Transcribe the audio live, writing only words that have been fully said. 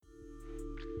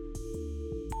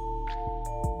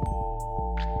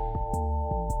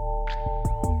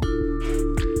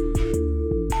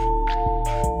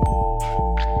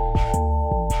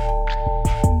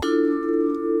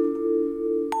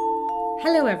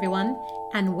everyone,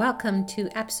 and welcome to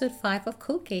episode 5 of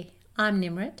Koke. I'm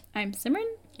Nimrit. I'm Simran.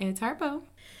 It's Harpo.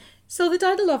 So the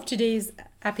title of today's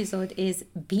episode is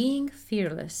Being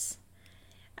Fearless.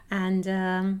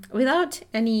 And without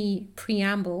any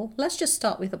preamble, let's just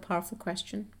start with a powerful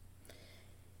question.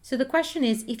 So the question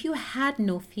is, if you had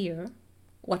no fear,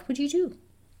 what would you do?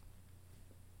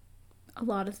 A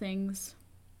lot of things.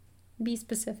 Be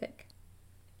specific.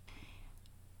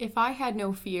 If I had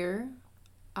no fear,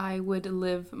 I would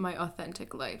live my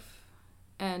authentic life.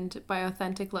 And by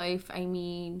authentic life, I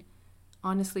mean,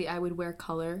 honestly, I would wear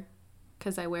color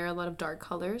because I wear a lot of dark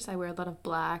colors. I wear a lot of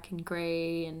black and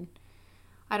gray, and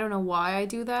I don't know why I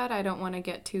do that. I don't want to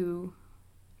get too,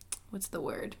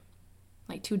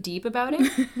 too deep about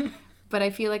it. But I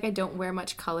feel like I don't wear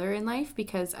much color in life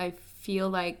because I feel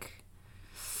like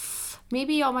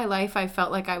maybe all my life I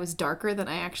felt like I was darker than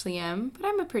I actually am. But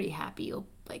I'm a pretty happy,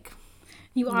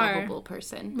 lovable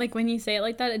person. Like, when you say it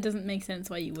like that, it doesn't make sense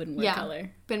why you wouldn't wear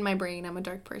color. But in my brain, I'm a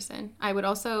dark person. I would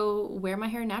also wear my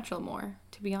hair natural more,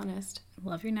 to be honest.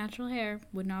 Love your natural hair.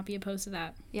 Would not be opposed to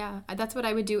that. Yeah, that's what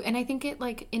I would do. And I think it,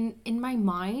 in my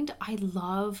mind, I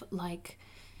love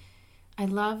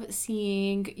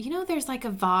seeing, there's, a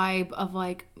vibe of,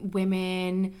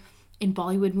 women in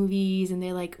Bollywood movies, and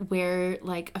they wear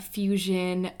a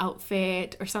fusion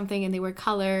outfit or something, and they wear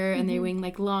color, and they're wearing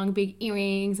long big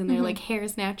earrings, and their hair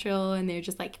is natural, and they're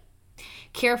just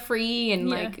carefree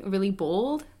and really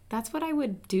bold. That's what I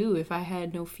would do if I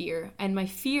had no fear. And my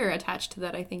fear attached to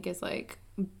that, I think, is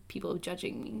people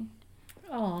judging me.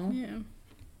 Oh, yeah.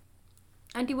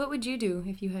 Auntie, what would you do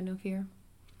if you had no fear?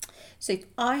 So if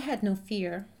I had no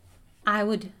fear, I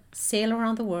would sail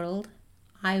around the world.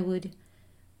 I would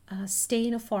stay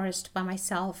in a forest by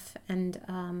myself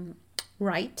and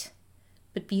write,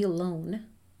 but be alone.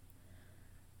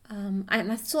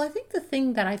 So I think the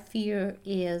thing that I fear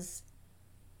is,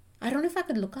 I don't know if I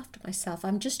could look after myself.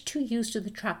 I'm just too used to the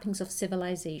trappings of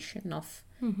civilization, of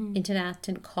internet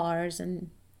and cars and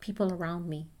people around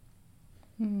me.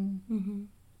 Mm-hmm.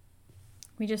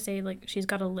 We just say, she's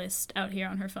got a list out here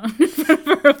on her phone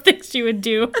of things she would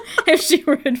do if she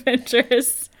were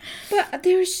adventurous. But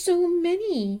there's so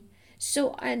many.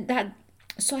 So I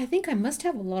think I must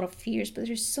have a lot of fears, but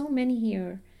there's so many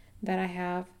here that I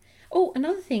have. Oh,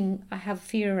 another thing I have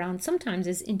fear around sometimes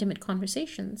is intimate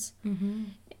conversations. Mm-hmm.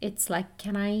 It's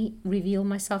can I reveal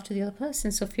myself to the other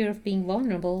person? So fear of being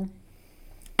vulnerable.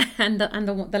 And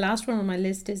the last one on my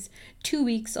list is 2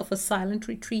 weeks of a silent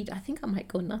retreat. I think I might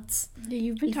go nuts. Yeah,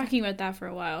 you've been talking about that for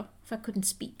a while. If I couldn't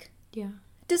speak. Yeah.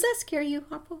 Does that scare you,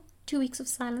 Harpo? 2 weeks of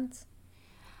silence?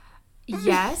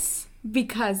 Yes,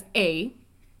 because A,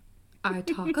 I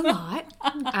talk a lot,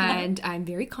 and I'm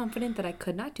very confident that I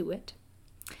could not do it.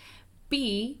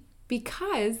 B,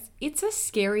 because it's a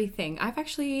scary thing. I've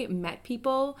actually met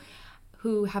people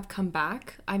who have come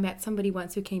back. I met somebody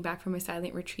once who came back from a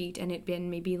silent retreat, and it'd been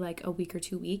maybe a week or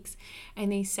 2 weeks,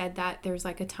 and they said that there's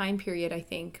a time period, I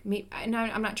think, and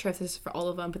I'm not sure if this is for all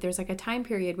of them, but there's a time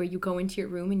period where you go into your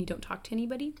room and you don't talk to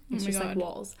anybody. It's just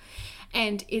walls.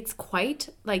 And it's quite,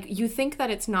 you think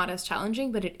that it's not as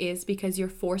challenging, but it is, because you're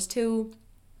forced to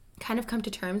kind of come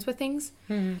to terms with things.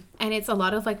 And it's a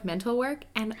lot of mental work,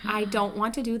 and I don't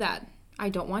want to do that. I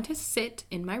don't want to sit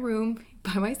in my room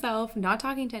by myself, not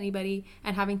talking to anybody,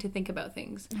 and having to think about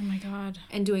things. Oh my God.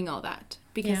 And doing all that.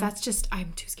 Because that's just,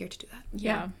 I'm too scared to do that.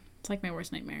 Yeah. It's my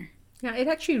worst nightmare. Yeah, it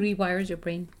actually rewires your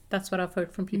brain. That's what I've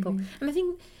heard from people. And I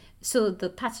think, so the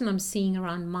pattern I'm seeing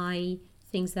around my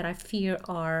things that I fear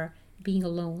are being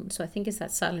alone. So I think it's that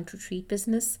silent retreat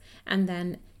business, and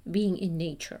then being in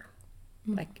nature,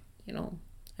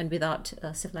 and without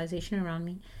civilization around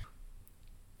me.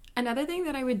 Another thing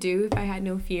that I would do if I had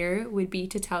no fear would be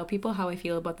to tell people how I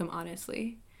feel about them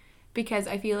honestly. Because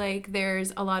I feel like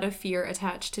there's a lot of fear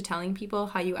attached to telling people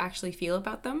how you actually feel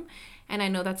about them. And I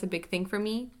know that's a big thing for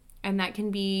me. And that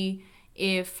can be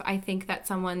if I think that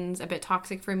someone's a bit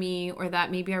toxic for me, or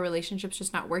that maybe our relationship's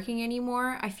just not working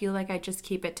anymore. I feel like I just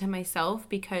keep it to myself,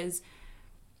 because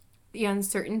the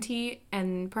uncertainty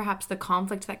and perhaps the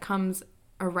conflict that comes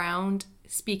around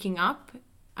speaking up,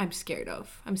 I'm scared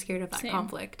of. I'm scared of that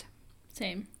conflict.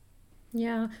 Same.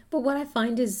 Yeah, but what I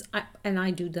find is,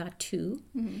 I do that too.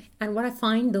 And what I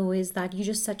find though is that you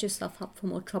just set yourself up for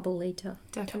more trouble later.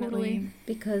 Definitely. Totally.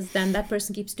 Because then that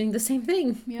person keeps doing the same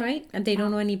thing, right? And they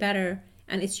don't know any better.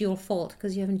 And it's your fault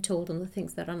because you haven't told them the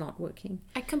things that are not working.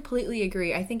 I completely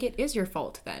agree. I think it is your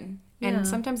fault then. And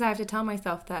sometimes I have to tell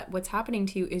myself that what's happening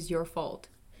to you is your fault.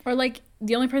 Or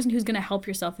the only person who's going to help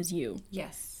yourself is you.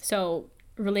 Yes. So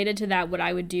related to that, what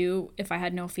I would do if I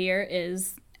had no fear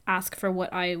is ask for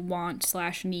what I want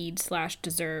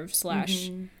 /need/deserve/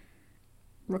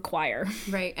 require.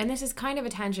 Right. And this is kind of a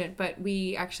tangent, but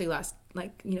we actually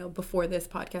before this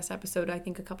podcast episode, I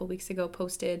think a couple weeks ago,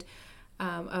 posted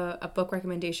a book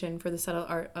recommendation for The Subtle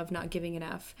Art of Not Giving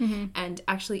Enough. And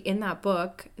actually in that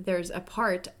book, there's a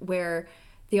part where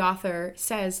the author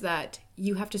says that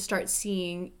you have to start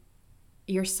seeing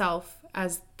yourself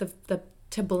as the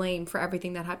to blame for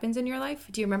everything that happens in your life.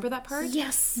 Do you remember that part?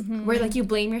 Yes. Where like you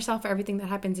blame yourself for everything that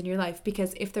happens in your life,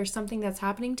 because if there's something that's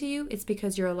happening to you, it's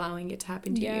because you're allowing it to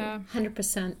happen to you.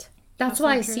 100%. That's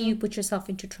why I see you put yourself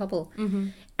into trouble.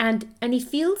 And it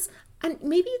feels, and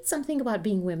maybe it's something about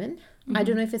being women. I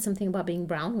don't know if it's something about being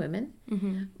brown women.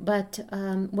 But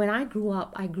when I grew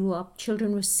up,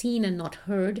 children were seen and not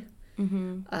heard.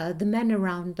 The men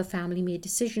around the family made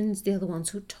decisions. They're the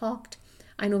ones who talked.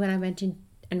 I know when I went in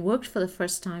and worked for the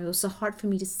first time, it was so hard for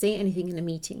me to say anything in a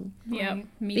meeting. Yeah,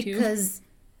 me too. Because,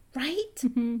 right?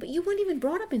 But you weren't even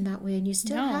brought up in that way, and you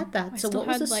still had that. So what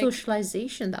was the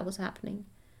socialization that was happening?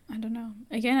 I don't know.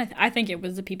 Again, I think it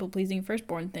was the people-pleasing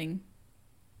firstborn thing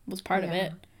was part of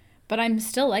it. But I'm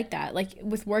still like that. Like,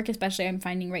 with work especially, I'm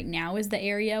finding right now is the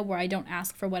area where I don't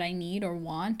ask for what I need or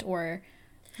want or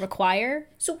require.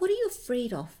 So what are you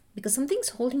afraid of? Because something's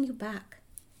holding you back.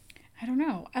 I don't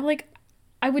know.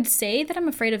 I would say that I'm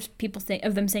afraid of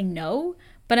of them saying no,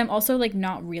 but I'm also like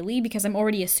not really, because I'm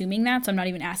already assuming that, so I'm not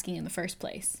even asking in the first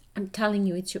place. I'm telling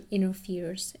you, it's your inner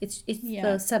fears. It's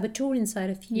the saboteur inside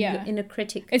of you, your inner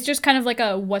critic. It's just kind of like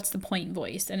a what's the point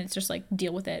voice, and it's just like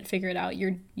deal with it, figure it out.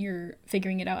 You're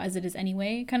figuring it out as it is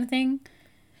anyway, kind of thing.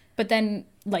 But then,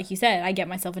 like you said, I get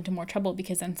myself into more trouble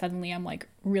because then suddenly I'm like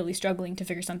really struggling to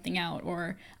figure something out,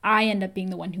 or I end up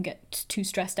being the one who gets too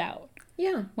stressed out.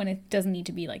 Yeah. When it doesn't need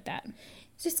to be like that.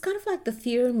 So it's kind of like the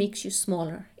fear makes you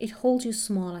smaller. It holds you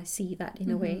small. I see that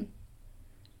in a way.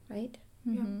 Right?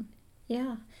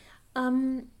 Yeah.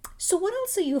 So what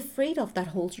else are you afraid of that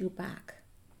holds you back?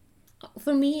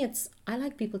 For me, I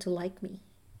like people to like me.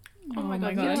 Oh my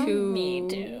God, you too. Me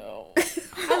too.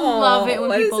 I love it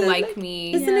when people like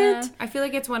me. Isn't it? I feel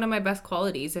like it's one of my best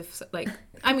qualities.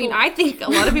 I think a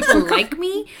lot of people like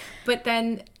me, but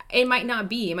then it might not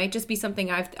be. It might just be something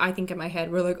I think in my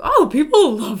head. We're like, oh,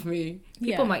 people love me.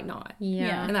 People might not.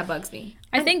 Yeah. And that bugs me.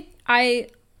 I think I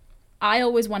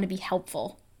always want to be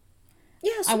helpful.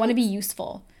 Yeah. So I want to be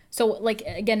useful. So, like,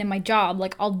 again, in my job,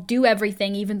 like, I'll do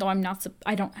everything even though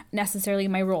I don't necessarily,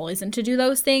 my role isn't to do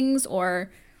those things, or,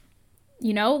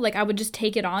 you know, like, I would just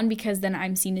take it on because then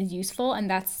I'm seen as useful, and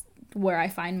that's where I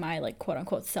find my, like,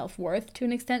 quote-unquote self-worth to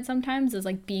an extent sometimes, is,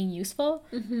 like, being useful.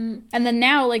 And then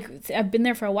now, like, I've been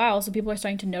there for a while, so people are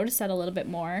starting to notice that a little bit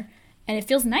more, and it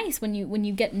feels nice when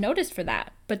you get noticed for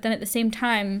that. But then at the same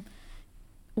time,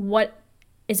 what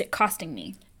is it costing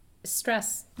me?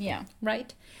 stress. Yeah.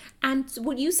 Right? And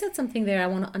what you said something there, I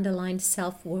want to underline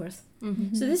self-worth.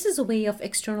 So this is a way of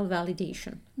external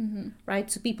validation, right?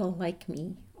 So people like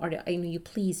me, or you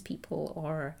please people,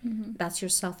 or that's your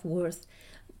self-worth.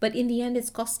 But in the end, it's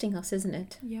costing us, isn't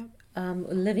it? Yeah.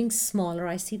 Living smaller,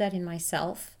 I see that in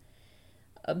myself.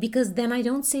 Because then I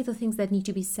don't say the things that need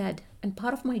to be said. And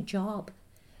part of my job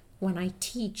when I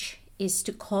teach is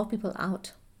to call people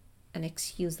out, and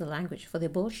excuse the language, for their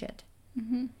bullshit.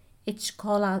 It's to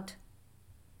call out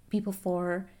people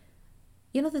for,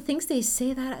 the things they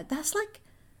say that's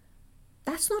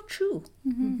not true.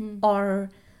 Or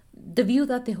the view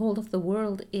that they hold of the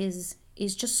world is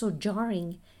just so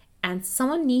jarring. And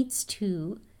someone needs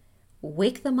to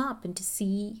wake them up and to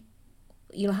see,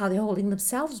 how they're holding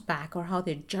themselves back, or how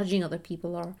they're judging other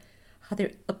people, or how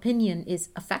their opinion is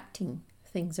affecting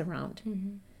things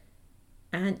around.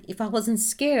 And if I wasn't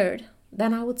scared,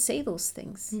 then I would say those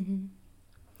things.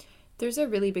 There's a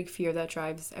really big fear that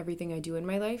drives everything I do in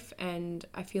my life, and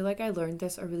I feel like I learned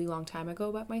this a really long time ago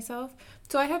about myself.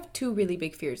 So I have two really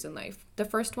big fears in life. The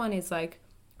first one is like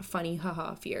a funny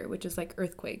haha fear, which is like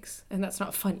earthquakes, and that's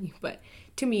not funny, but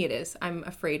to me it is. I'm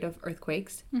afraid of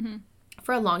earthquakes.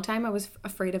 For a long time I was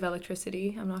afraid of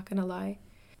electricity, I'm not gonna lie.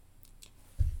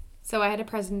 So I had a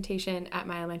presentation at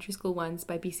my elementary school once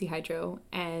by BC Hydro,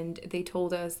 and they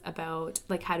told us about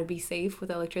like how to be safe with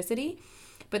electricity.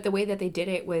 But the way that they did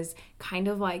it was kind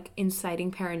of like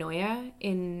inciting paranoia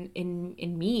in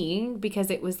me, because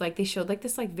it was like they showed like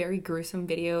this like very gruesome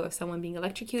video of someone being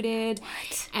electrocuted.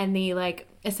 What? And they like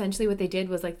essentially what they did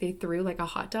was like they threw like a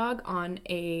hot dog on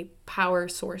a power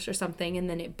source or something, and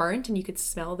then it burnt and you could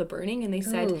smell the burning, and they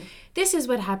said, this is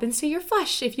what happens to your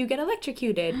flesh if you get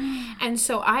electrocuted. And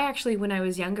so I actually, when I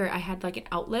was younger, I had like an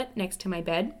outlet next to my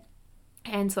bed,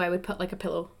 and so I would put like a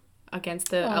pillow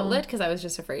against the outlet because I was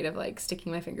just afraid of like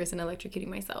sticking my fingers and electrocuting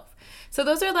myself. So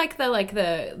those are like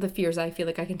the fears I feel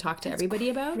like I can talk to everybody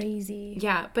about. Crazy.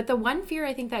 Yeah, but the one fear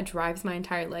I think that drives my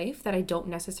entire life that I don't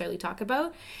necessarily talk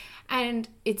about, and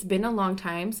it's been a long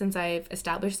time since I've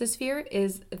established this fear,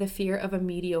 is the fear of a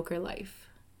mediocre life.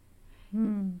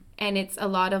 And it's a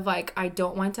lot of like, I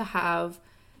don't want to have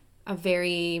a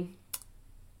very,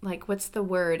 like, what's the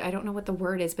word? I don't know what the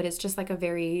word is, but it's just like a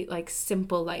very like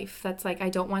simple life. That's like, I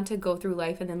don't want to go through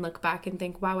life and then look back and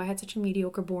think, wow, I had such a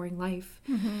mediocre, boring life.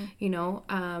 You know,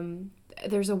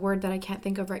 there's a word that I can't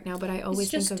think of right now, but I always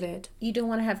think of it. You don't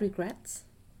want to have regrets?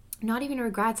 Not even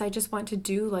regrets. I just want to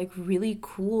do like really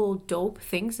cool, dope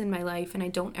things in my life. And I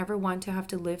don't ever want to have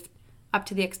to live up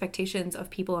to the expectations of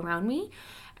people around me.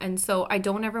 And so I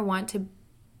don't ever want to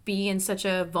be in such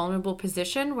a vulnerable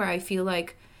position where I feel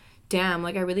like, damn,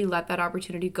 like I really let that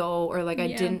opportunity go, or like I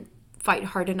didn't fight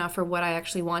hard enough for what I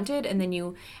actually wanted. And then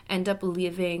you end up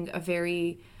living a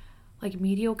very like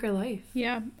mediocre life.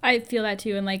 Yeah, I feel that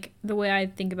too. And like the way I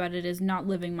think about it is not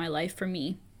living my life for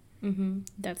me.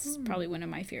 That's probably one of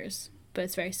my fears, but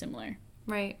it's very similar.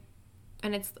 Right.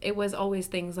 And it was always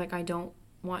things like, I don't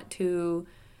want to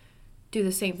do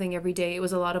the same thing every day. It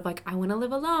was a lot of like, I want to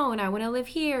live alone, I want to live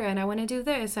here, and I want to do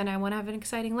this, and I want to have an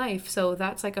exciting life. So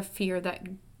that's like a fear that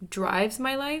drives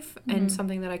my life and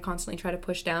something that I constantly try to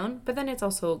push down. But then it's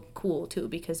also cool too,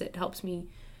 because it helps me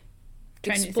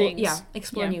Try new things.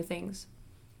 explore new things.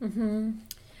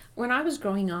 When I was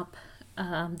growing up,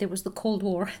 there was the Cold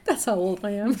War. That's how old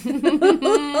I am.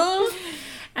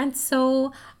 And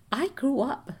so I grew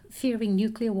up fearing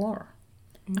nuclear war.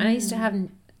 And I used to have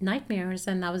nightmares.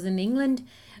 And I was in England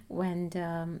when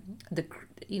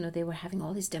they were having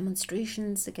all these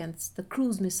demonstrations against the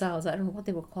cruise missiles. I don't know what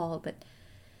they were called, but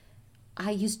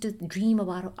I used to dream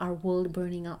about our world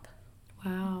burning up.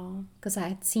 Wow. Because I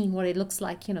had seen what it looks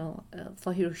like,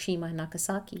 for Hiroshima and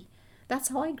Nagasaki. That's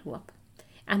how I grew up.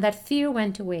 And that fear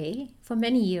went away for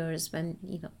many years when,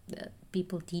 the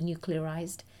people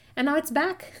denuclearized. And now it's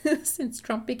back since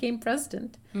Trump became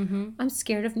president. I'm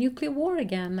scared of nuclear war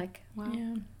again. Like, Wow.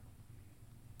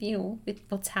 Yeah. With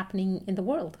what's happening in the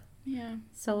world. Yeah.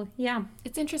 So, yeah.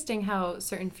 It's interesting how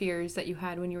certain fears that you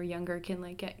had when you were younger can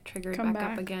like get triggered Come back up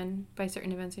back. again by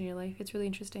certain events in your life. It's really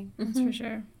interesting. That's for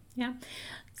sure. Yeah.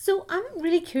 So I'm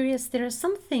really curious. There are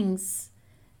some things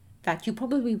that you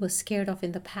probably were scared of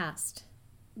in the past,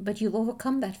 but you've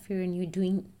overcome that fear and you're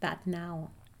doing that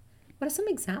now. What are some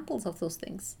examples of those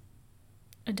things?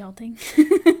 Adulting.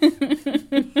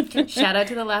 Shout out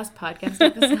to the last podcast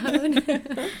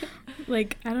episode.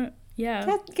 Like,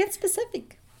 yeah. Get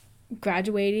specific.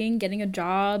 Graduating, getting a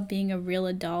job, being a real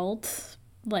adult.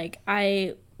 Like,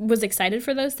 I was excited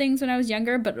for those things when I was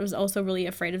younger, but was also really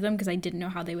afraid of them because I didn't know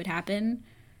how they would happen.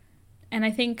 And I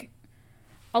think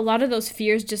a lot of those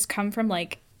fears just come from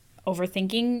like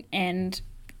overthinking and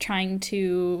trying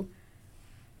to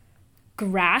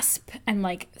grasp and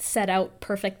like set out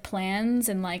perfect plans.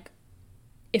 And like,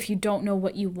 if you don't know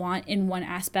what you want in one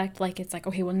aspect, like it's like,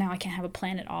 okay, well now I can't have a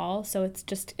plan at all. So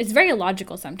it's very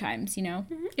illogical sometimes,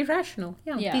 Irrational.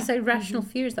 Yeah. These are irrational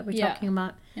fears that we're Yeah. talking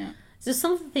about. Yeah. So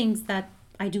some of the things that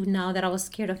I do now that I was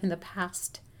scared of in the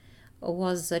past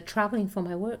was traveling for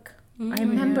my work. I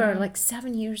remember like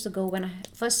 7 years ago when I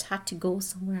first had to go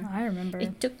somewhere. I remember.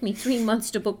 It took me 3 months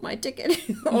to book my ticket.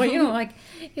 Or, like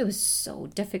it was so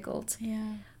difficult.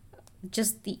 Yeah.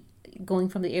 Just going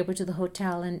from the airport to the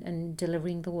hotel and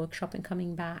delivering the workshop and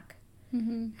coming back.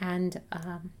 And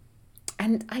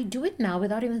I do it now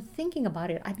without even thinking about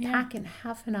it. I pack in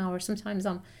half an hour. Sometimes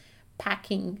I'm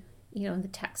packing, and the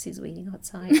taxi's waiting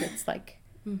outside. It's like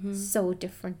so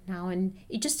different now. And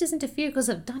it just isn't a fear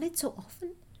because I've done it so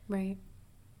often. Right.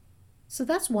 So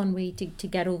that's one way to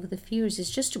get over the fears,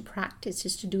 is just to practice,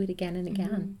 just to do it again and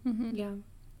again. Yeah.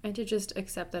 And to just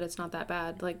accept that it's not that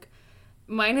bad. Like,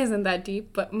 mine isn't that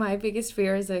deep, but my biggest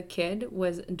fear as a kid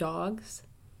was dogs.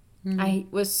 I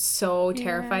was so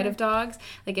terrified of dogs.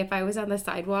 Like, if I was on the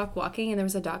sidewalk walking and there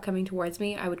was a dog coming towards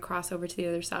me, I would cross over to the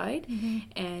other side.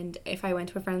 And if I went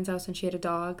to a friend's house and she had a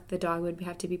dog, the dog would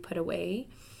have to be put away.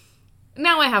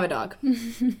 Now I have a dog.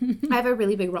 I have a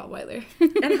really big Rottweiler.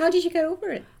 And how did you get over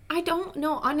it? I don't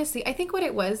know, honestly. I think what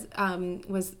it was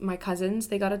my cousins.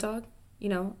 They got a dog.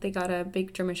 They got a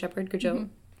big German Shepherd, Gurjo.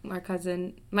 My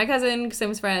cousin,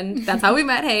 Sim's friend. That's how we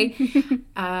met, hey.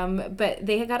 But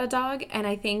they had got a dog, and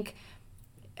I think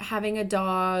having a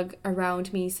dog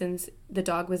around me since the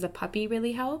dog was a puppy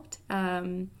really helped.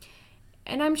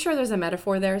 And I'm sure there's a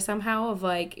metaphor there somehow of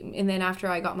like, and then after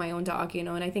I got my own dog, and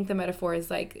I think the metaphor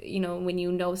is like, when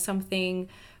you know something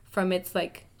from its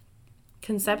like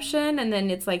conception, and then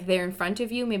it's like there in front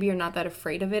of you. Maybe you're not that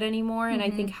afraid of it anymore. And I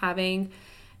think having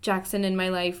Jackson in my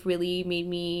life really made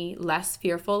me less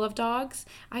fearful of dogs.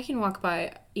 I can walk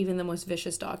by even the most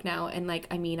vicious dog now, and like,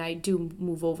 I mean, I do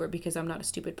move over because I'm not a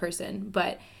stupid person,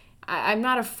 but I'm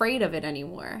not afraid of it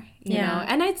anymore, you know?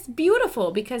 And it's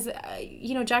beautiful because,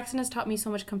 you know, Jackson has taught me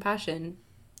so much compassion.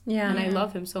 Yeah. And I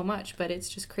love him so much, but it's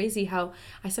just crazy how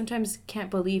I sometimes can't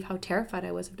believe how terrified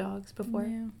I was of dogs before.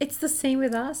 Yeah. It's the same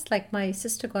with us. Like, my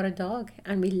sister got a dog,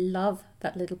 and we love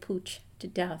that little pooch to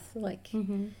death. Like,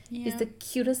 it's the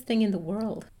cutest thing in the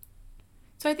world.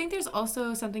 So I think there's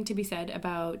also something to be said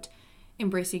about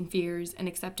embracing fears and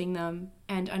accepting them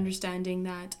and understanding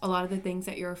that a lot of the things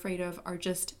that you're afraid of are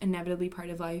just inevitably part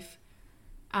of life.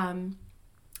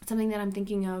 Something that I'm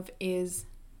thinking of is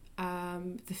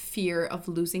the fear of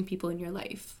losing people in your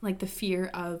life, like the fear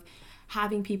of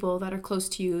having people that are close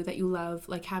to you that you love,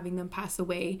 like having them pass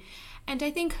away. And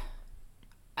I think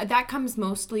that comes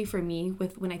mostly for me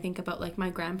with when I think about like my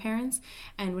grandparents,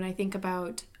 and when I think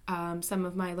about some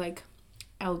of my like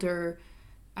elder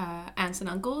aunts and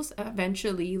uncles.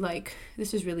 Eventually, like,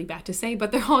 this is really bad to say,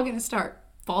 but they're all going to start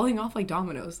falling off like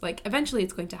dominoes. Like, eventually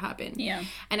it's going to happen. Yeah.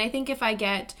 And I think if I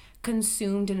get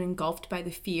consumed and engulfed by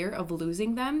the fear of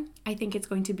losing them, I think it's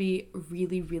going to be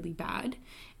really, really bad.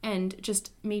 And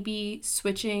just maybe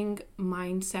switching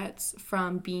mindsets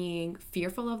from being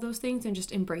fearful of those things and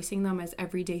just embracing them as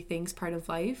everyday things, part of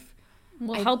life,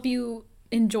 will help you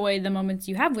enjoy the moments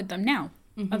you have with them now.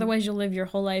 Otherwise, you'll live your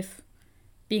whole life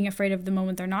being afraid of the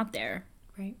moment they're not there.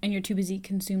 Right. And you're too busy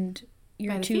consumed.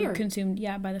 You're By the too fear. consumed,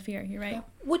 by the fear. You're right.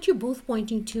 What you're both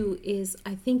pointing to is,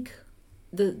 I think,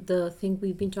 the thing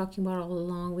we've been talking about all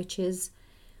along, which is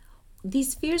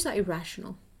these fears are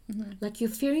irrational. Like, you're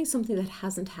fearing something that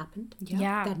hasn't happened,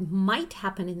 Yeah. that might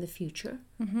happen in the future.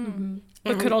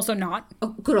 But could also not.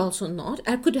 Could also not.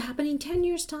 It could happen in 10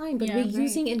 years' time, but Yeah, we're right.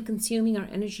 using and consuming our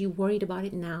energy worried about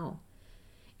it now.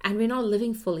 And we're not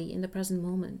living fully in the present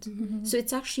moment. So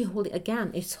it's actually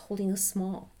it's holding us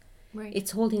small. Right.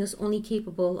 It's holding us only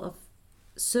capable of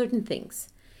certain things.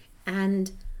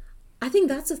 And I think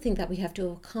that's the thing that we have to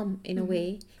overcome in a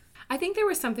way. I think there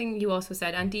was something you also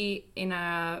said, Auntie, in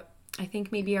I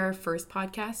think maybe our first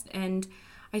podcast, and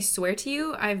I swear to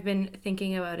you, I've been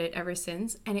thinking about it ever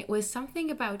since, and it was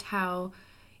something about how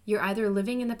you're either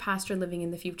living in the past or living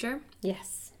in the future.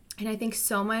 Yes. And I think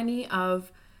so many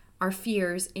of our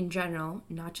fears in general,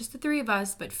 not just the three of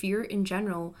us, but fear in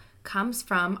general, comes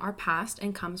from our past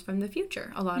and comes from the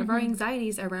future. A lot of our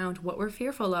anxieties around what we're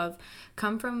fearful of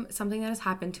come from something that has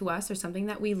happened to us or something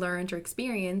that we learned or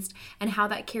experienced, and how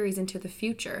that carries into the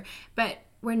future. But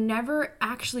we're never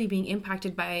actually being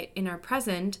impacted by it in our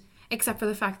present, except for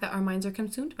the fact that our minds are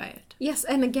consumed by it. Yes,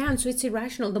 and again, so it's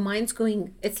irrational. The mind's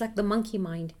going, it's like the monkey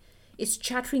mind. It's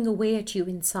chattering away at you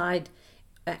inside,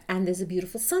 and there's a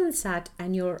beautiful sunset,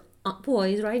 and your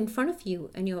boy is right in front of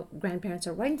you, and your grandparents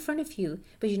are right in front of you,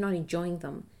 but you're not enjoying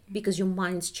them because your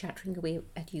mind's chattering away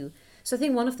at you. So I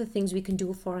think one of the things we can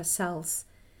do for ourselves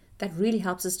that really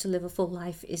helps us to live a full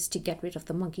life is to get rid of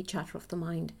the monkey chatter of the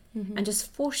mind and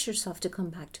just force yourself to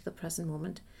come back to the present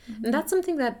moment. And that's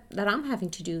something that I'm having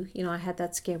to do. You know, I had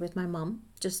that scare with my mom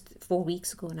just 4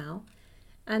 weeks ago now,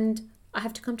 and I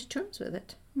have to come to terms with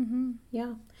it.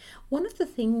 Yeah. One of the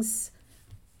things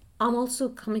I'm also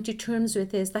coming to terms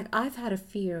with is, like, I've had a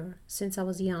fear since I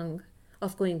was young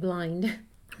of going blind.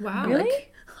 Wow. Like,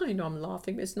 I know I'm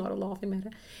laughing, but it's not a laughing matter.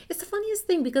 It's the funniest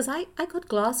thing because I got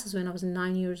glasses when I was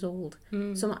 9 years old.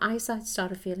 So my eyesight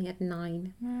started failing at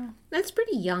 9. That's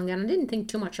pretty young, and I didn't think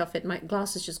too much of it. My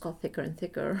glasses just got thicker and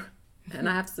thicker. And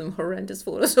I have some horrendous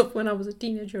photos of when I was a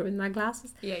teenager with my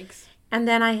glasses. Yikes. And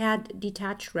then I had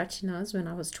detached retinas when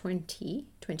I was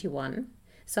 21.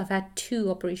 So I've had 2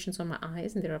 operations on my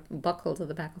eyes, and there are buckles at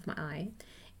the back of my eye.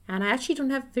 And I actually don't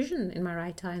have vision in my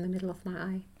right eye, in the middle of my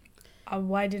eye.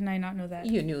 Why didn't I not know that?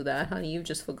 You knew that, honey. You've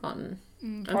just forgotten.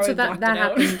 And Probably so that blocked it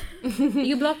out. happened.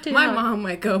 You blocked it My out. mom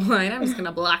might go blind. I'm just going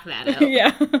to block that out.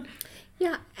 Yeah.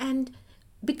 Yeah, and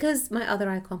because my other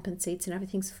eye compensates and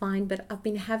everything's fine, but I've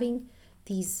been having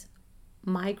these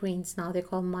migraines now. They're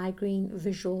called migraine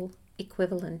visual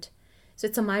equivalent. So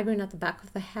it's a migraine at the back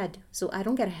of the head. So I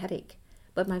don't get a headache,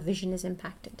 but my vision is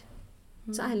impacted.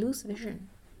 So I lose vision.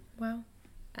 Wow.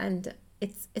 And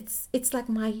it's like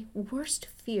my worst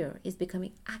fear is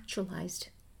becoming actualized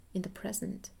in the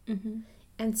present.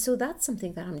 And so that's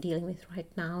something that I'm dealing with right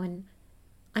now. And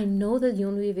I know that the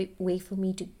only way for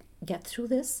me to get through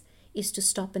this is to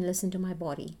stop and listen to my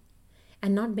body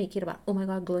and not make it about, oh my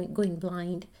God, going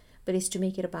blind, but is to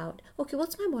make it about, okay,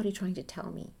 what's my body trying to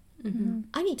tell me?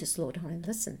 I need to slow down and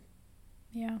listen,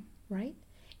 Yeah. right?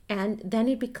 And then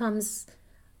it becomes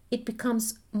it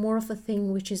becomes more of a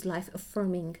thing which is life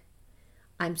affirming.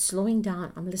 I'm slowing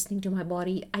down. I'm listening to my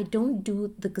body. I don't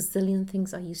do the gazillion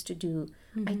things I used to do.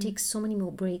 I take so many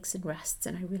more breaks and rests,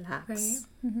 and I relax.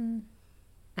 Right.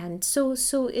 And so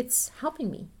it's helping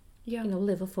me, Yeah.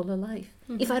 live a fuller life.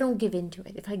 If I don't give into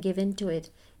it, if I give into it,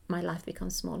 my life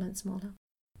becomes smaller and smaller.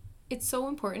 It's so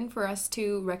important for us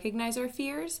to recognize our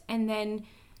fears, and then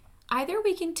either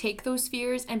we can take those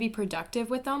fears and be productive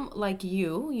with them, like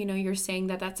you're saying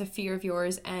that that's a fear of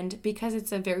yours, and because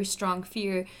it's a very strong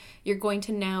fear, you're going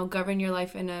to now govern your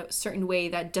life in a certain way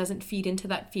that doesn't feed into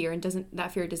that fear, and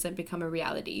that fear doesn't become a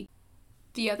reality.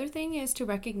 The other thing is to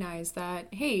recognize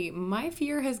that, hey, my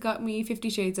fear has got me 50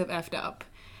 shades of effed up.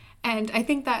 And I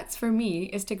think that's, for me,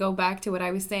 is to go back to what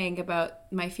I was saying about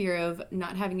my fear of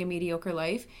not having a mediocre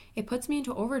life. It puts me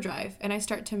into overdrive, and I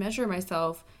start to measure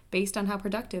myself based on how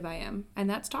productive I am. And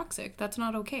that's toxic. That's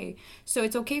not okay. So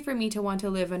it's okay for me to want to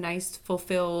live a nice,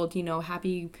 fulfilled,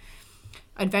 happy,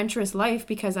 adventurous life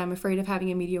because I'm afraid of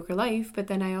having a mediocre life. But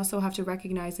then I also have to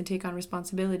recognize and take on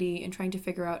responsibility in trying to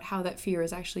figure out how that fear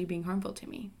is actually being harmful to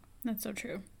me. That's so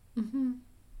true.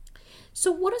 So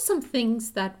what are some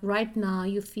things that right now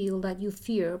you feel that you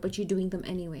fear, but you're doing them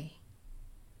anyway?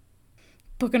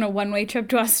 Booking a one-way trip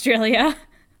to Australia.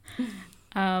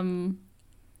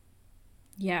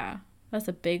 Yeah, that's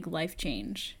a big life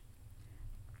change.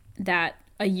 That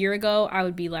a year ago, I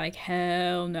would be like,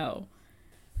 hell no.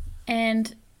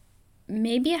 And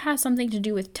maybe it has something to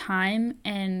do with time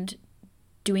and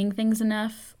doing things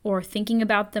enough or thinking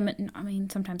about them. I mean,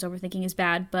 sometimes overthinking is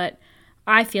bad, but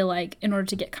I feel like in order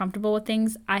to get comfortable with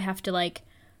things, I have to like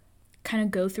kind of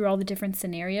go through all the different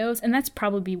scenarios. And that's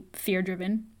probably fear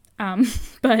driven.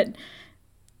 But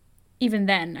even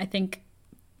then, I think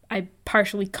I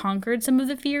partially conquered some of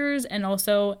the fears and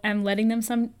also am letting them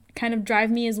some kind of drive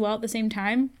me as well at the same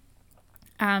time.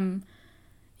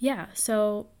 Yeah,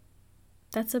 so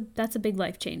that's a big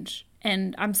life change.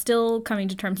 And I'm still coming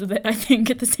to terms with it, I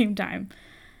think, at the same time.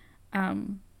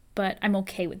 But I'm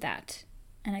okay with that.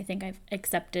 And I think I've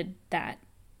accepted that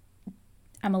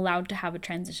I'm allowed to have a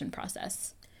transition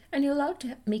process. And you're allowed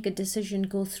to make a decision,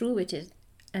 go through with it,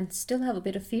 and still have a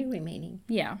bit of fear remaining.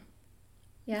 Yeah.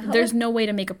 Yeah. There's no way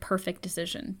to make a perfect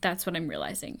decision. That's what I'm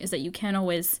realizing, is that you can't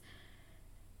always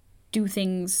do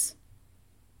things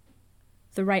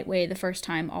the right way the first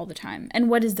time, all the time. And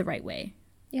what is the right way?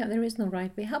 Yeah, there is no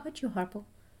right way. How about you, Harpo?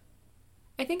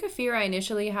 I think a fear I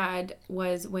initially had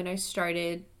was when I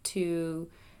started to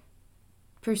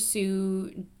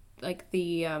pursue like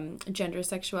the gender,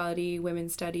 sexuality,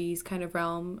 women's studies kind of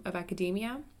realm of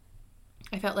academia.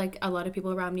 I felt like a lot of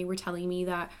people around me were telling me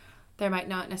that there might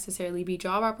not necessarily be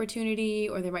job opportunity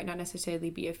or there might not necessarily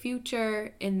be a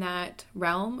future in that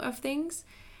realm of things.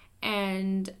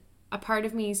 And a part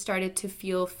of me started to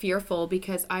feel fearful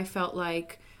because I felt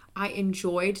like I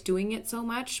enjoyed doing it so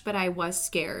much, but I was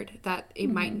scared that it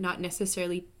might not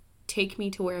necessarily take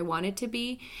me to where I wanted to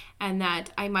be, and that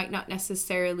I might not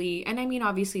necessarily, and I mean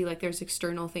obviously like there's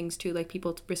external things too, like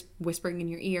people whispering in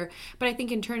your ear, but I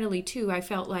think internally too I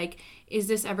felt like, is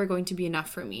this ever going to be enough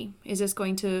for me? Is this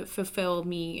going to fulfill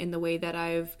me in the way that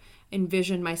I've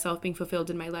envisioned myself being fulfilled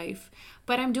in my life?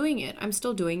 But I'm doing it. I'm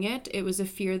still doing it. It was a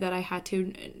fear that I had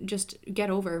to just get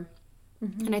over.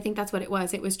 And I think that's what it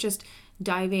was. It was just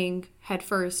diving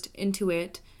headfirst into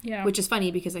it, which is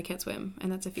funny because I can't swim,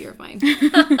 and that's a fear of mine.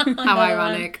 How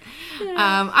ironic. Yeah.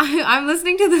 I'm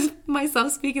listening to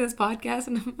myself speak in this podcast,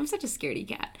 and I'm such a scaredy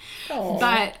cat. Aww.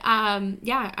 But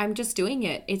yeah, I'm just doing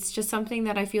it. It's just something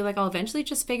that I feel like I'll eventually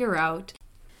just figure out.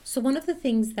 So one of the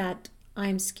things that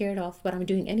I'm scared of, but I'm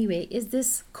doing anyway, is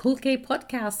this Cool K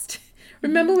podcast.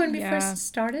 Remember when we first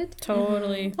started?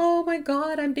 Totally. Oh my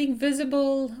God, I'm being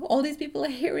visible. All these people are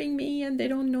hearing me and they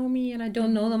don't know me and I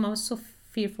don't know them. I was so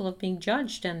fearful of being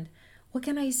judged. And what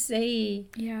can I say?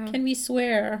 Yeah. Can we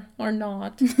swear or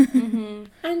not?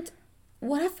 And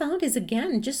what I found is,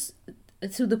 again, just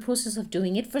through the process of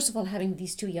doing it, first of all, having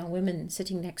these two young women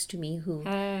sitting next to me who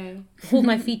hold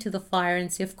my feet to the fire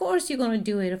and say, of course you're going to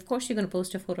do it. Of course you're going to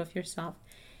post a photo of yourself.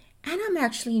 And I'm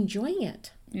actually enjoying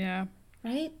it. Yeah.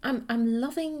 Right? I'm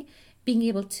loving being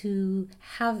able to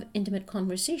have intimate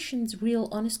conversations, real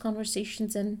honest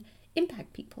conversations, and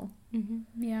impact people.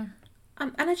 Yeah.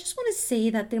 And I just want to say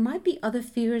that there might be other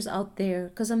fears out there,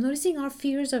 because I'm noticing our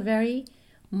fears are very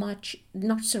much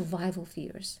not survival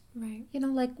fears. Right. You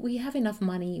know, like we have enough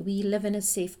money, we live in a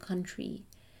safe country,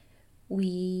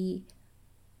 we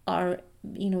are,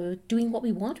 doing what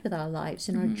we want with our lives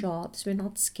and our jobs. We're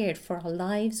not scared for our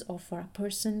lives or for a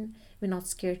person. We're not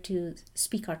scared to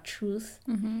speak our truth.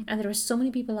 And there are so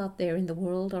many people out there in the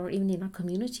world or even in our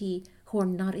community who are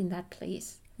not in that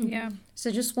place. Yeah.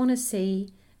 So just want to say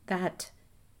that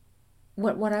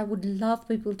what I would love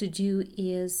people to do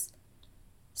is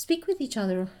speak with each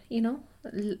other,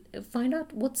 find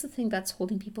out what's the thing that's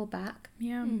holding people back.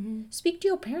 Yeah. Speak to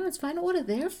your parents, find out what are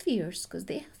their fears, because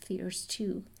they have fears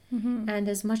too. And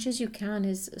as much as you can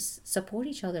is support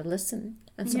each other, listen,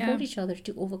 and support Yeah. each other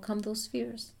to overcome those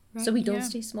fears. So we don't Yeah.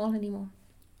 stay small anymore.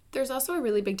 There's also a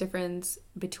really big difference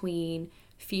between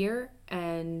fear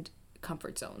and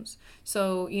comfort zones.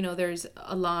 So, there's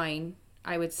a line,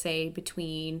 I would say,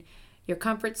 between your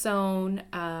comfort zone,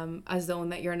 a zone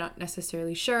that you're not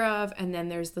necessarily sure of, and then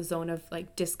there's the zone of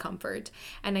like discomfort.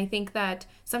 And I think that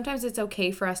sometimes it's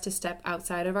okay for us to step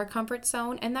outside of our comfort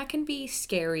zone, and that can be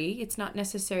scary. It's not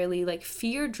necessarily like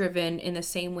fear driven in the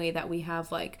same way that we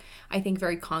have like, I think,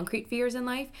 very concrete fears in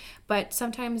life, but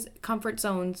sometimes comfort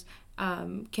zones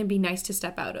can be nice to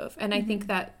step out of. And I think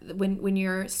that when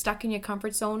you're stuck in your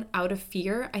comfort zone out of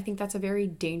fear, I think that's a very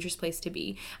dangerous place to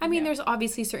be. I mean, there's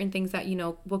obviously certain things that,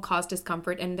 will cause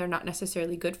discomfort and they're not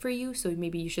necessarily good for you. So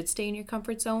maybe you should stay in your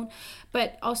comfort zone.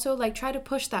 But also like try to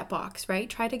push that box, right?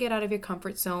 Try to get out of your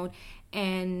comfort zone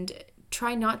and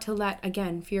try not to let,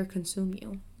 again, fear consume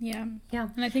you. Yeah. Yeah.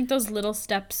 And I think those little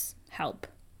steps help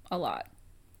a lot.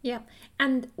 Yeah.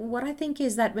 And what I think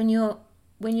is that when you're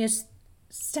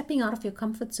stepping out of your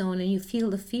comfort zone and you feel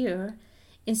the fear,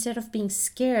 instead of being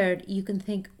scared, you can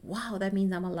think, wow, that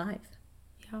means I'm alive.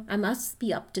 Yeah. I must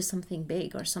be up to something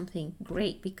big or something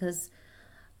great because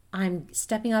I'm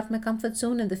stepping out of my comfort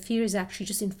zone, and the fear is actually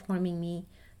just informing me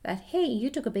that, hey, you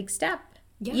took a big step.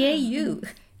 Yeah. Yay, you.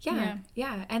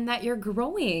 Yeah. And that you're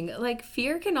growing. Like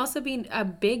fear can also be a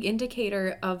big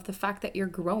indicator of the fact that you're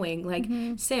growing. Like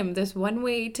Sim, this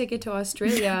one-way ticket to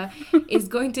Australia is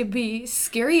going to be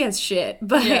scary as shit,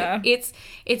 but it's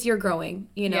you're growing,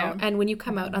 Yeah. And when you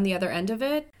come out on the other end of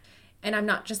it, and I'm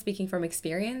not just speaking from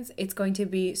experience, it's going to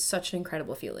be such an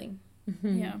incredible feeling.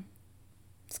 Yeah.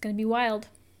 It's going to be wild.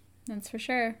 That's for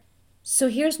sure. So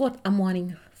here's what I'm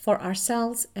wanting for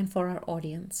ourselves and for our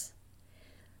audience.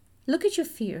 Look at your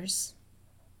fears.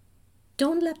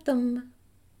 Don't let them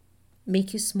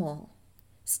make you small.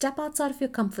 Step outside of your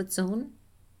comfort zone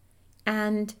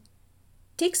and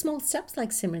take small steps like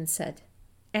Simran said.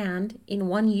 And in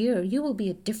 1 year, you will be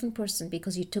a different person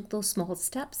because you took those small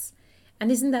steps.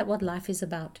 And isn't that what life is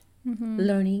about?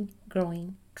 Learning,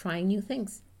 growing, trying new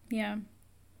things. Yeah.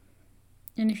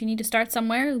 And if you need to start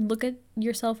somewhere, look at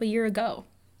yourself a year ago.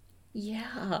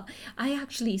 Yeah,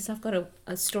 so I've got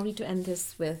a story to end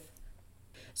this with.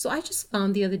 So I just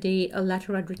found the other day a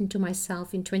letter I'd written to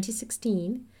myself in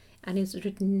 2016, and it was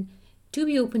written to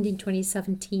be opened in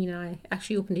 2017. I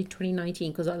actually opened it in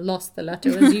 2019 because I lost the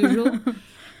letter as usual.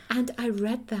 And I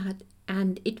read that,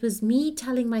 and it was me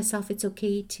telling myself it's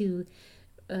okay to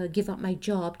give up my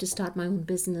job to start my own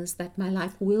business, that my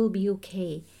life will be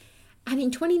okay. And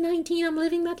in 2019, I'm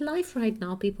living that life right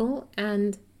now, people,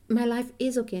 and my life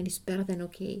is okay, and it's better than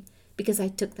okay because I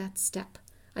took that step.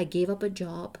 I gave up a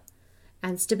job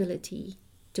and stability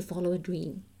to follow a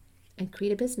dream and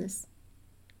create a business.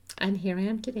 And here I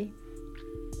am today.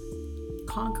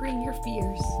 Conquering your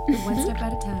fears one step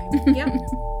at a time. Yeah.